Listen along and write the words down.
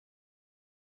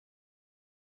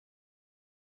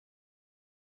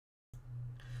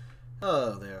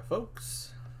Hello there,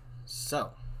 folks.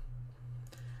 So,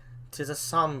 'tis a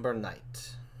somber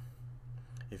night.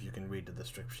 If you can read the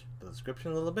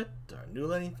description a little bit, or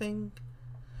knew anything.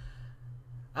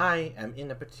 I am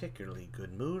in a particularly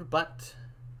good mood, but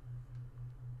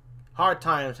hard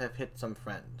times have hit some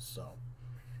friends, so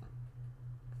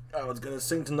I was gonna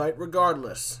sing tonight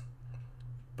regardless.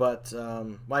 But,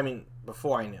 I mean,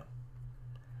 before I knew.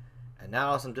 And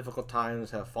now some difficult times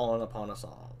have fallen upon us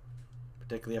all.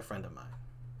 Particularly a friend of mine.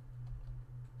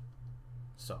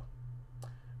 So,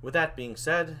 with that being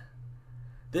said,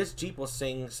 this Jeep will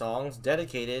sing songs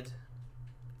dedicated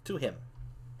to him.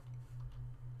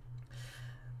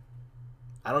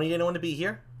 I don't need anyone to be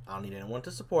here. I don't need anyone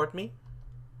to support me.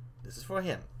 This is for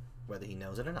him, whether he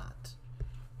knows it or not.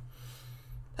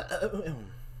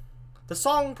 The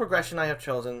song progression I have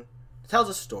chosen tells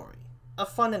a story, a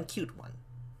fun and cute one,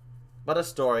 but a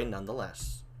story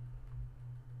nonetheless.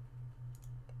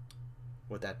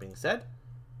 With that being said,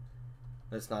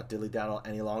 let's not dilly-daddle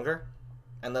any longer,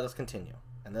 and let us continue,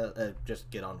 and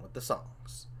just get on with the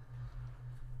songs.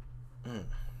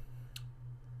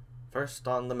 First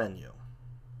on the menu.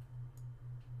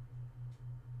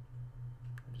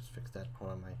 Just fix that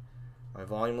point on my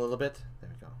volume a little bit. There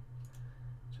we go.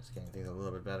 Just getting things a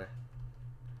little bit better.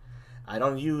 I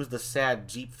don't use the sad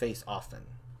Jeep face often,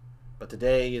 but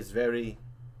today is very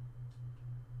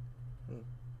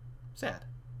sad.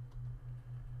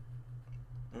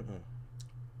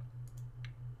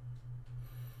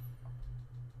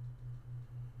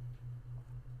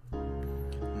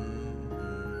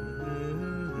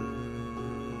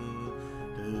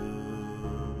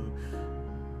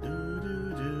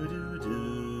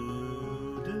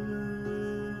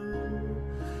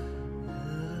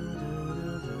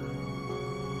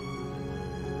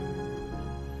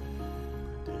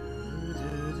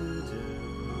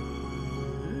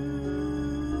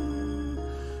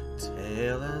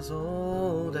 Tale as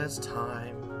old as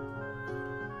time,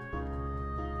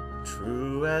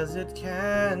 true as it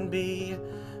can be,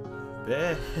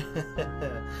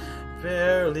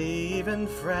 barely even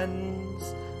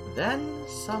friends. Then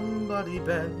somebody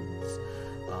bends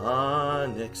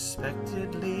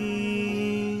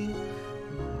unexpectedly.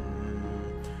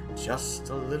 Just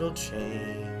a little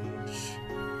change,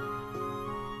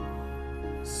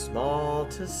 small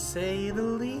to say the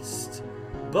least.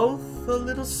 Both a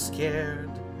little scared,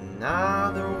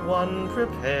 neither one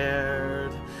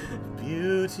prepared.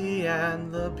 Beauty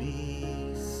and the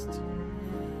Beast,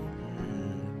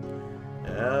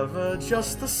 ever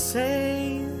just the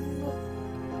same,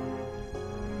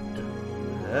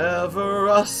 ever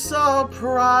a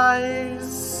surprise,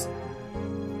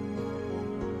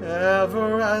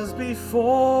 ever as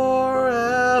before,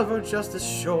 ever just as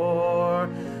sure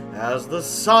as the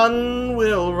sun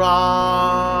will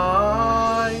rise.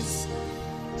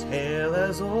 Tale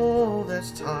as old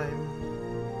as time,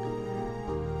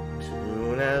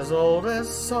 tune as old as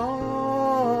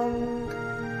song,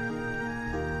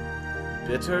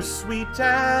 bittersweet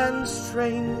and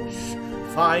strange,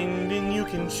 finding you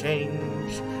can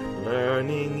change,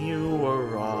 learning you were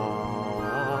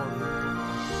wrong.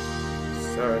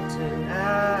 Certain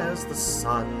as the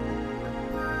sun,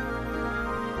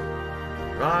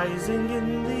 rising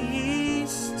in the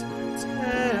east,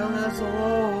 tale as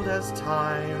old as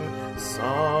time,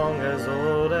 song as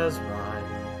old as rhyme,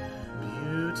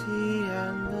 Beauty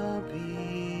and the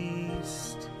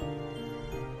Beast.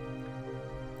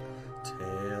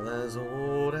 Tale as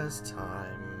old as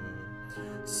time,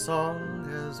 song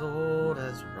as old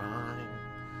as rhyme,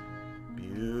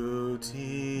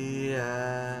 Beauty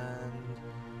and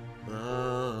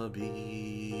the Beast.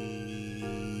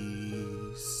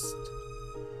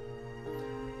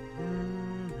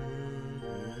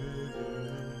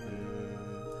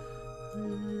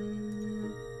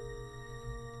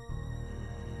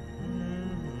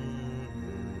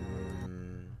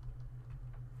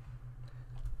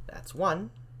 That's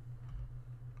one.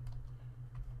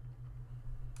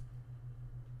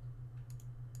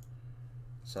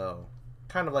 So,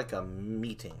 kind of like a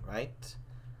meeting, right?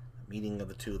 A meeting of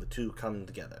the two come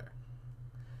together.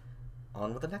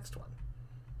 On with the next one.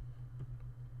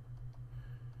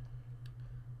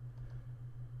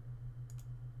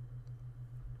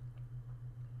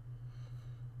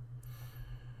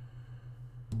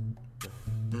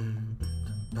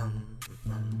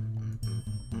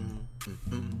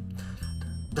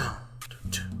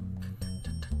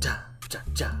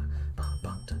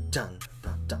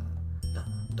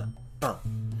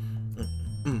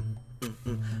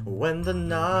 When the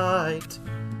night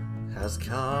has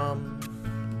come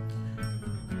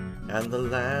and the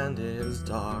land is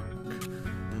dark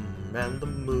and the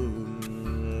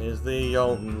moon is the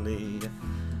only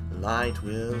light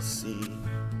we'll see.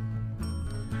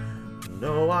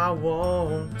 No, I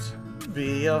won't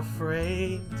be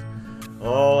afraid.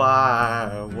 Oh,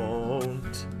 I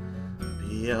won't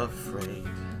be afraid.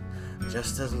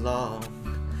 Just as long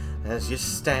as you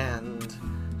stand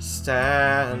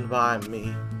by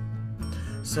me.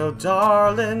 So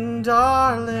darling,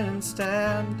 darling,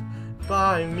 stand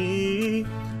by me.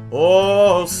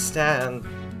 Oh, stand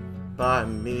by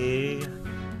me.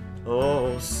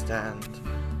 Oh, stand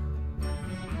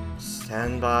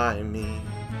by me.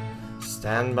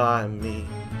 Stand by me.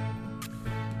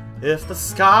 If the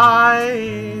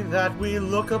sky that we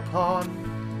look upon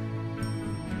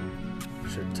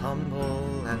should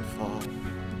tumble and fall,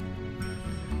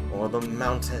 or the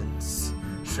mountains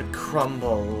should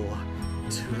crumble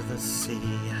to the sea,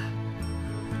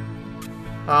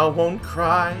 I won't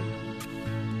cry.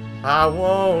 I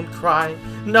won't cry.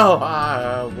 No,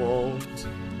 I won't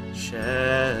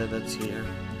shed a tear.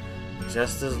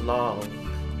 Just as long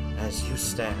as you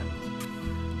stand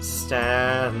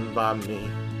by me.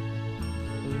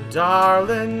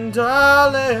 Darling,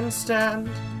 darling, stand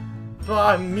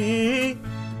by me.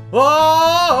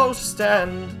 Oh,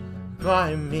 stand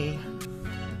by me.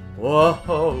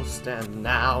 Oh, stand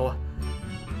now.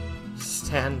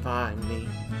 Stand by me.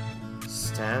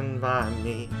 Stand by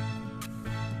me.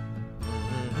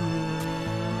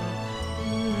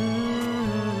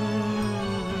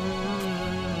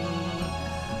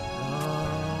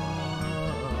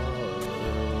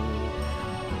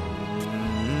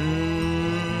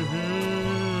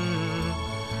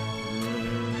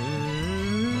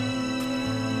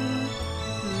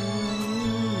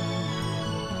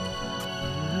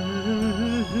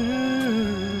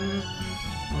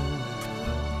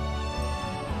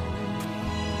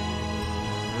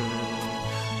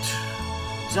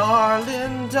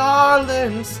 Darling,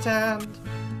 darling, stand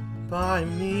by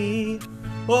me.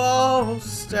 Oh,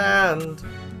 stand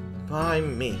by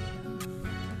me.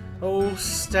 Oh,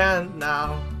 stand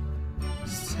now.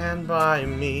 Stand by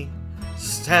me.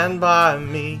 Stand by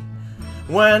me.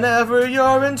 Whenever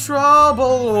you're in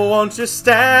trouble, won't you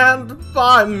stand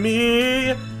by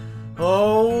me?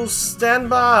 Oh, stand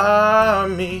by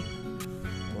me.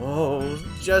 Oh,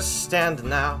 just stand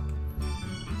now.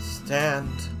 Stand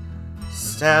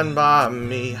by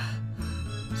me.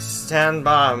 Stand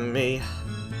by me.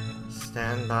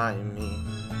 Stand by me.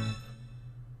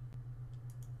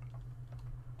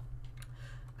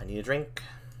 I need a drink.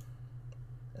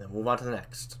 And then move on to the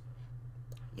next.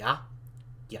 Yeah?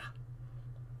 Yeah.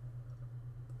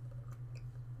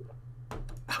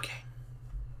 Okay.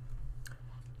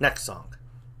 Next song.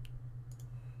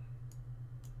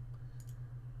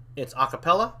 It's a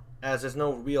cappella, as there's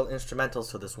no real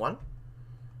instrumentals to this one.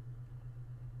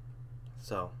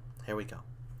 So, here we go.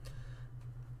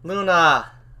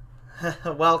 Luna!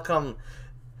 Welcome.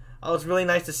 Oh, it's really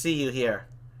nice to see you here.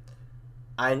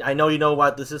 I know you know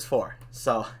what this is for,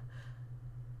 so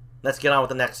let's get on with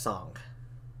the next song.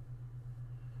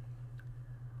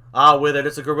 Ah, Withered,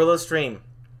 it's a guerrilla stream,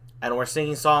 and we're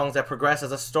singing songs that progress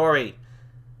as a story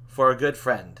for a good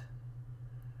friend.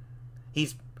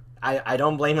 I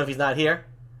don't blame him if he's not here,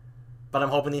 but I'm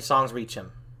hoping these songs reach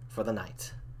him for the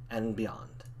night and beyond.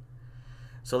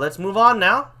 So let's move on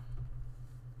now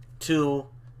to...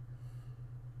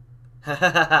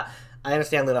 I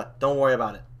understand, Luna. Don't worry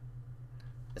about it.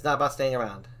 It's not about staying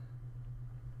around.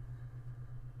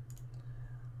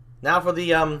 Now for the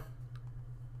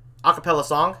acapella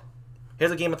song.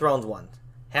 Here's a Game of Thrones one.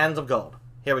 Hands of Gold.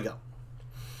 Here we go.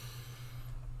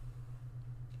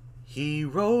 He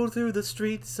rode through the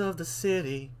streets of the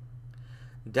city,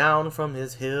 down from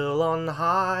his hill on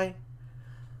high.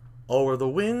 O'er the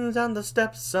winds and the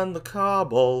steps and the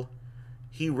cobble,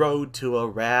 he rode to a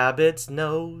rabbit's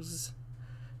nose.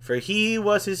 For he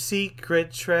was his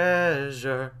secret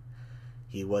treasure,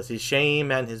 he was his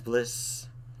shame and his bliss.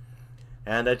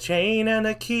 And a chain and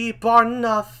a keep are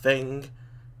nothing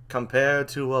compared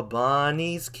to a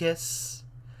bunny's kiss.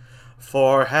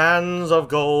 For hands of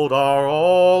gold are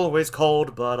always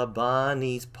cold, but a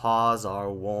bunny's paws are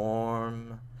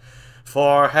warm.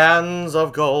 For hands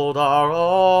of gold are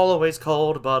always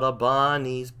cold, but a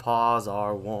bunny's paws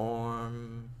are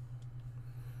warm.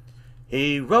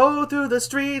 He rode through the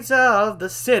streets of the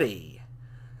city,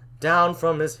 down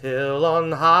from his hill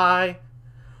on high.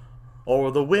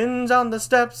 O'er the winds on the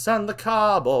steps and the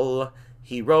cobble,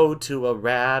 he rode to a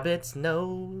rabbit's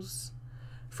nose.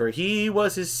 For he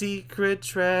was his secret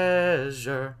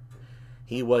treasure,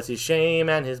 he was his shame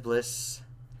and his bliss.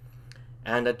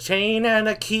 And a chain and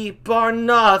a keep are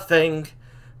nothing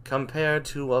compared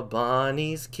to a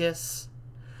bunny's kiss.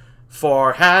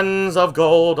 For hands of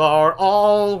gold are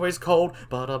always cold,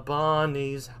 but a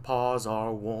bunny's paws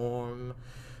are warm.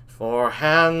 For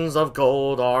hands of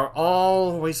gold are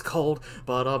always cold,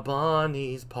 but a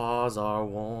bunny's paws are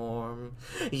warm.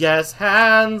 Yes,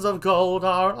 hands of gold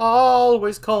are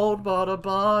always cold, but a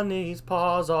bunny's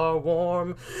paws are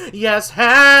warm. Yes,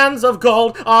 hands of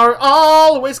gold are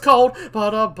always cold,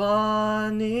 but a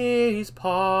bunny's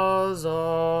paws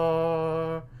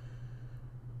are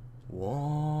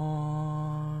warm.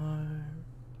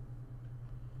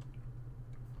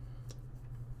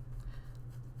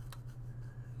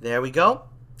 There we go.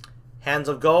 Hands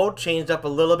of Gold changed up a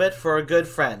little bit for a good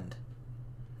friend.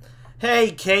 Hey,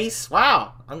 Case!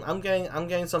 Wow, I'm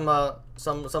getting some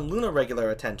Luna regular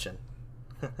attention.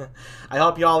 I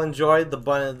hope you all enjoyed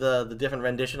the different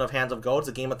rendition of Hands of Gold. It's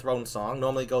a Game of Thrones song.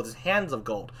 Normally it goes as hands of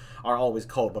gold are always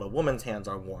cold, but a woman's hands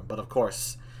are warm. But of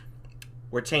course,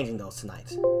 we're changing those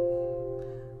tonight.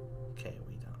 Okay,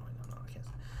 we don't. No, I can't.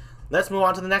 Let's move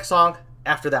on to the next song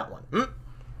after that one.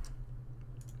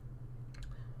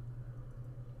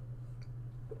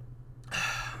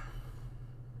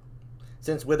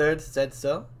 Since Withered said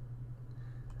so,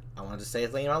 I wanted to say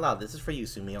it out loud. This is for you,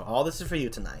 Sumio. All this is for you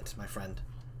tonight, my friend.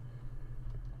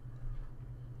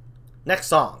 Next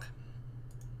song.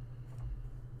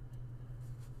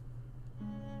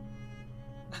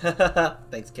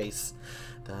 Thanks, Case.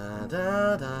 Da,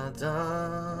 da, da,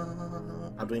 da.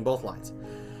 I'm doing both lines.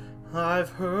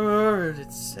 I've heard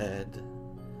it said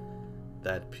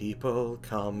that people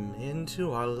come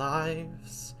into our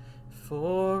lives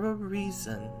for a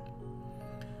reason,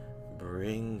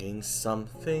 bringing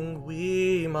something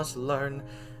we must learn,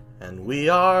 and we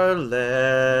are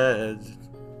led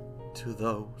to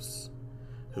those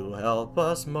who help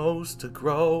us most to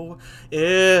grow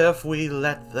if we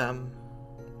let them,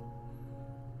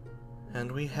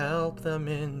 and we help them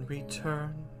in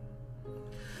return.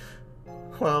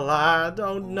 Well, I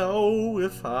don't know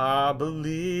if I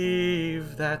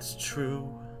believe that's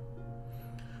true,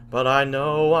 but I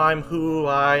know I'm who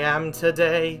I am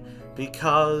today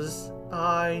because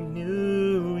I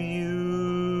knew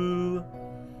you.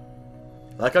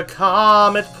 Like a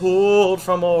comet pulled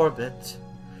from orbit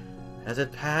as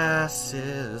it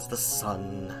passes the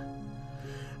sun,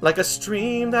 like a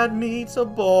stream that meets a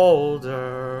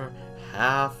boulder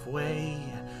halfway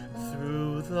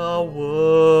through the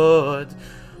wood.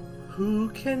 Who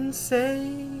can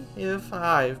say if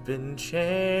I've been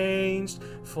changed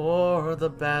for the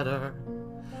better?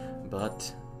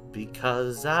 But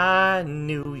because I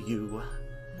knew you,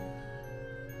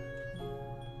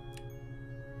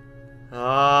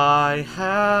 I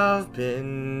have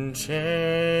been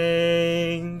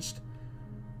changed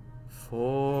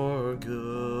for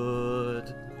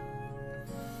good.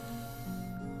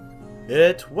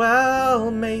 It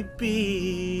well may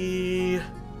be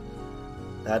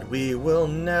that we will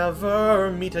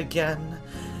never meet again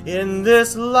in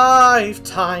this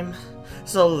lifetime.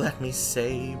 So let me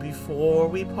say before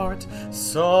we part,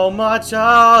 so much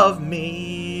of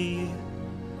me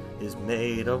is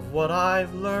made of what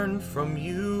I've learned from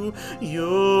you.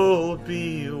 You'll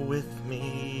be with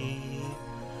me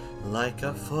like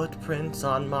a footprint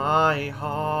on my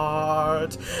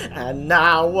heart. And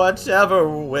now whichever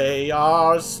way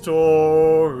our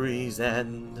stories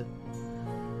end,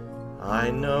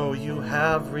 I know you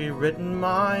have rewritten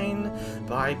mine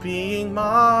by being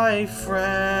my friend.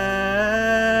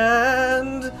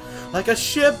 Like a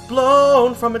ship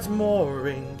blown from its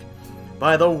mooring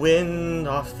by the wind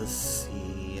off the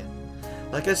sea,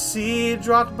 like a seed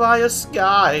dropped by a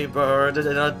skybird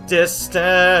in a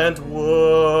distant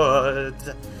wood.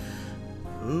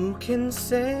 Who can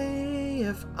say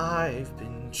if I've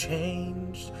been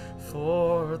changed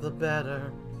for the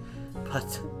better?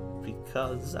 But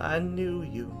because I knew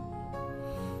you,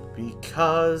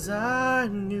 because I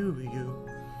knew you,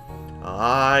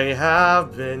 I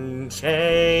have been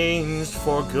changed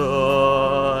for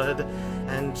good.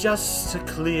 And just to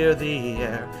clear the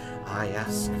air, I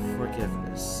ask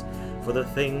forgiveness for the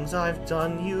things I've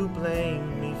done you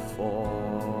blame me for.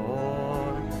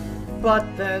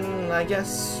 But then I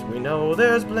guess we know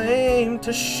there's blame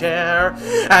to share,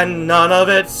 and none of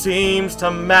it seems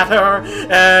to matter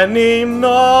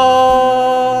anymore.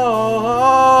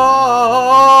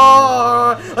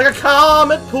 Like a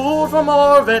comet pulled from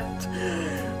orbit,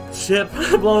 ship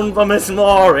blown from its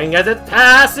mooring as it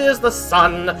passes the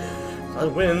sun, the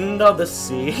wind of the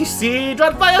sea, sea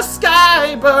dropped by a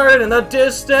skybird in a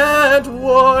distant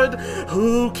wood.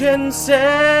 Who can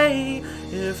say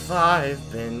if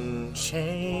I've been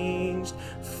changed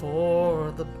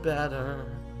for the better?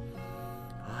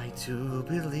 I I do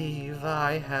believe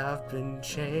I have been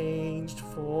changed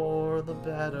for the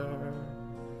better.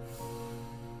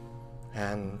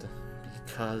 And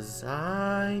because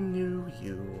I knew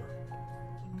you,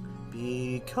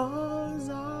 because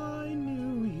I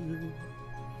knew you,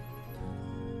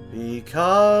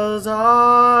 because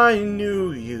I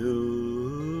knew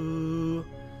you,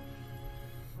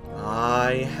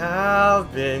 I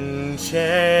have been changed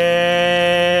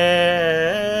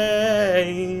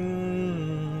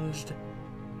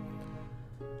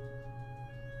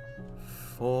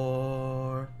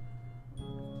for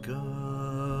good.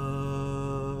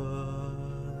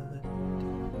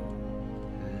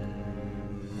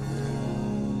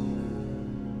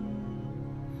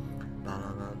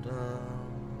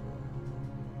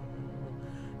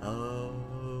 Oh.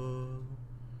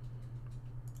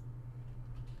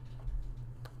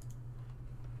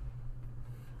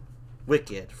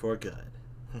 Wicked for good.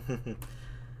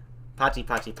 Pachi,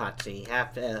 pachi, pachi.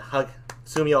 Have to hug.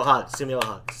 Sumio hugs. Sumio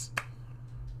hugs.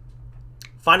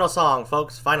 Final song,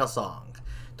 folks. Final song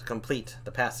to complete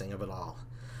the passing of it all.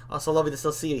 Also lovely to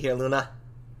still see you here, Luna.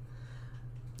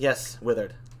 Yes,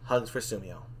 withered. Hugs for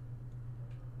Sumio.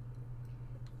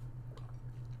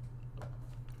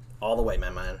 All the way, my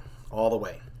man. All the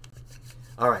way.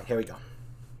 Alright, here we go.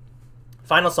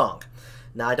 Final song.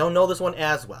 Now, I don't know this one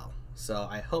as well, so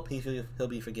I hope he'll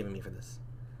be forgiving me for this.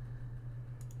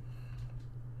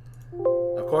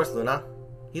 Of course, Luna.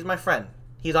 He's my friend.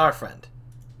 He's our friend.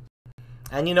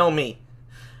 And you know me.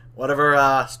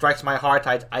 Whatever strikes my heart,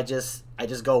 I just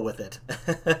go with it.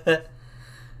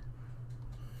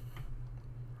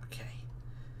 Okay.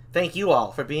 Thank you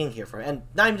all for being here for him. And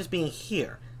not even just being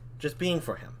here. Just being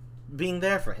for him. Being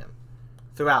there for him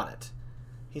throughout it.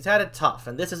 He's had it tough,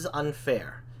 and this is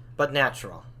unfair, but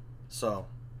natural. So,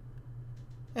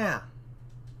 yeah.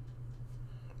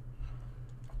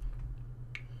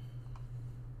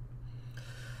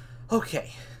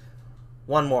 Okay,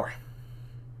 one more.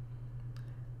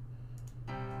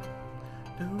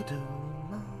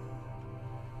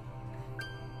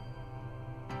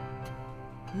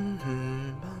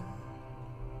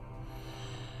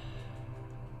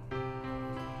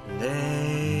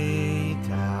 Lay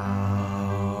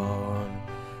down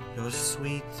your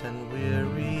sweet and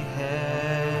weary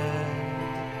head.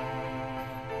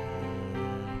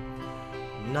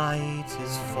 Night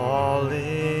is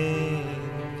falling.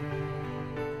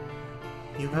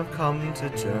 You have come to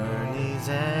journey's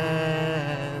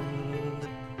end.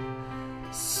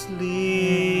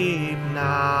 Sleep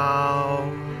now.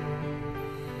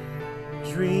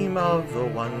 Dream of the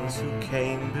ones who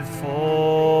came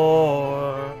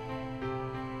before.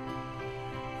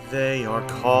 They are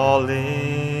calling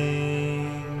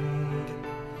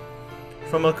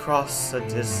from across a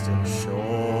distant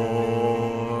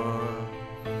shore.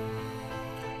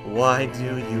 Why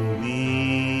do you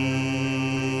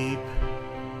weep?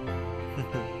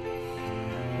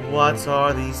 What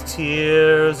are these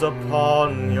tears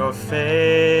upon your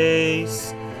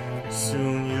face?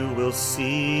 Soon you will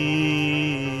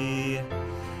see.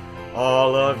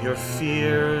 All of your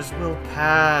fears will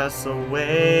pass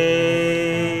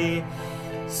away,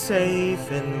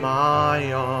 safe in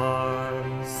my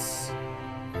arms.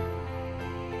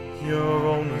 You're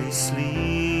only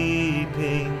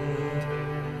sleeping.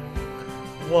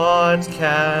 What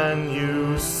can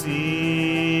you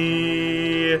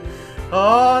see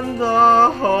on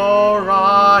the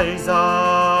horizon?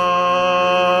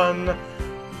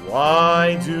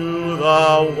 Why do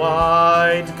the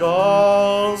white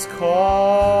gulls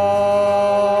call?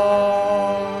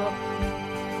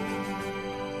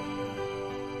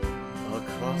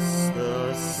 Across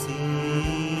the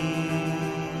sea,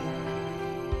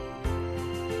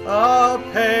 a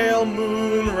pale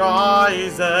moon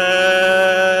rises.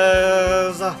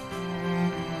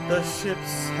 The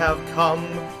ships have come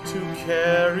to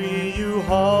carry you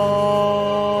home,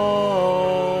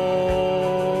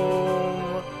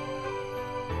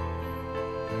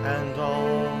 and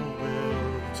all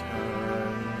will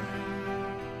turn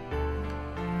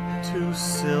to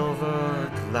silver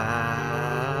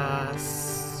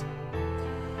glass.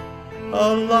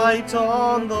 A light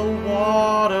on the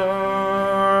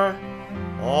water,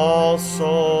 all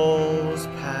souls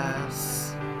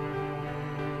pass.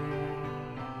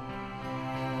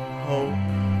 Hope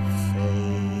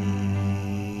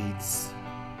fades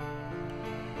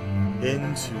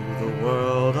into the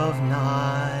world of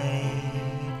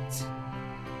night,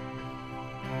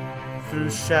 through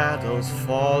shadows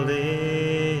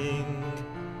falling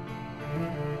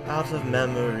out of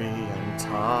memory and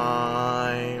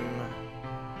time.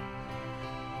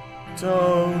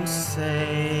 Don't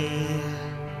say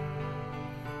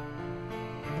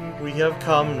We have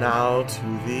come now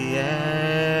to the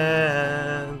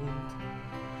end.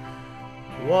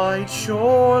 White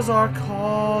shores are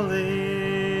calling.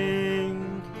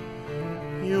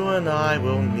 You and I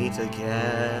will meet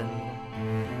again,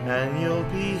 and you'll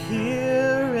be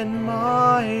here in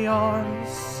my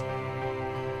arms,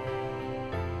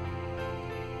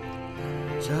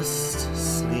 just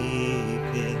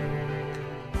sleeping.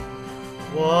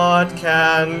 What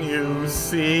can you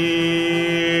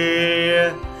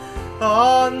see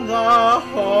on the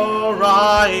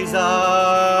horizon?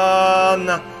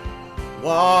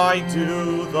 Why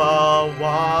do the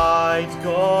white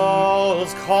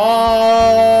gulls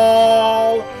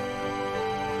call?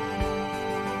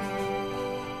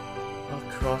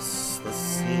 Across the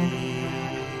sea,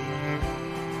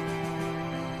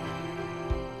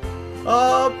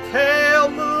 a pale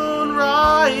moon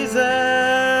rises.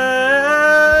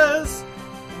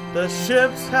 The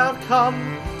ships have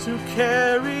come to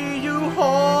carry you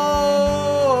home,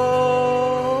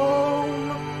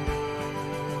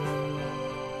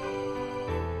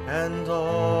 and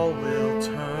all will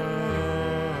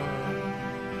turn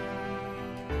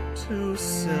to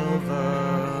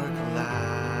silver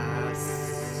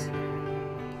glass.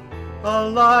 A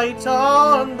light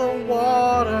on the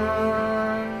water,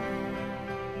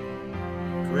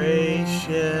 gray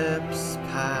ships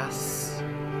pass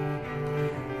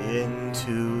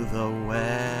into the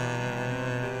west.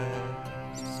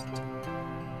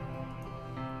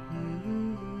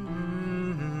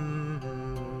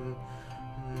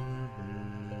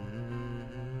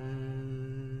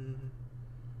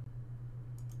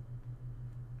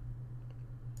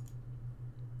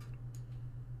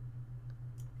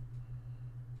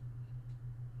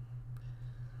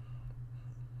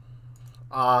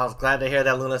 I was glad to hear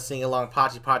that Luna sing along.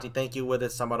 Pachi Pachi, thank you with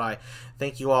it, Samurai.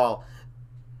 Thank you all.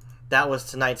 That was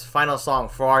tonight's final song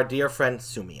for our dear friend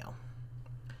Sumio.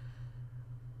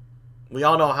 We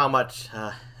all know how much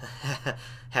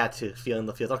had to feel in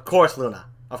the field. Of course, Luna.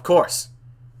 Of course.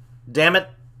 Damn it.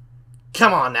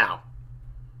 Come on now.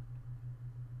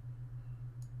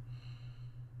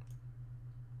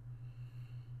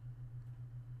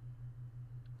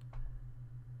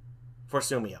 For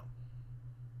Sumio.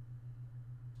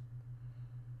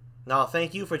 Now,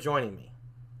 thank you for joining me.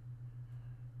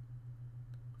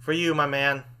 For you, my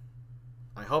man,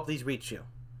 I hope these reach you.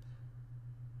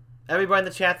 Everybody in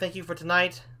the chat, thank you for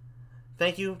tonight.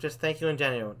 Thank you. Just thank you in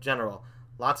general.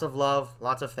 Lots of love.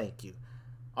 Lots of thank you.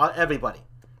 Everybody.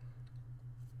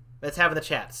 Let's have in the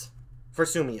chats. For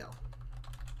Sumio.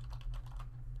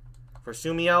 For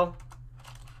Sumio.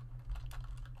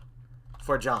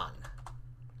 For Jon.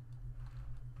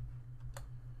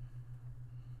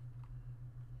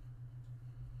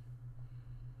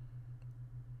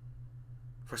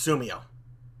 For Sumio.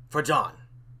 For Jon.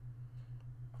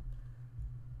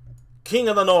 King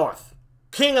of the North.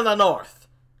 King of the North.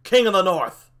 King of the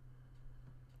North.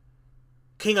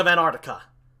 King of Antartica.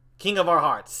 King of our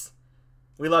hearts.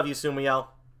 We love you, Sumio.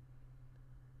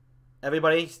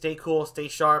 Everybody, stay cool, stay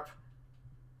sharp.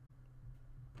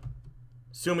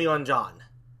 Sumio and Jon.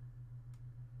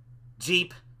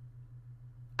 GEEP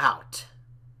out.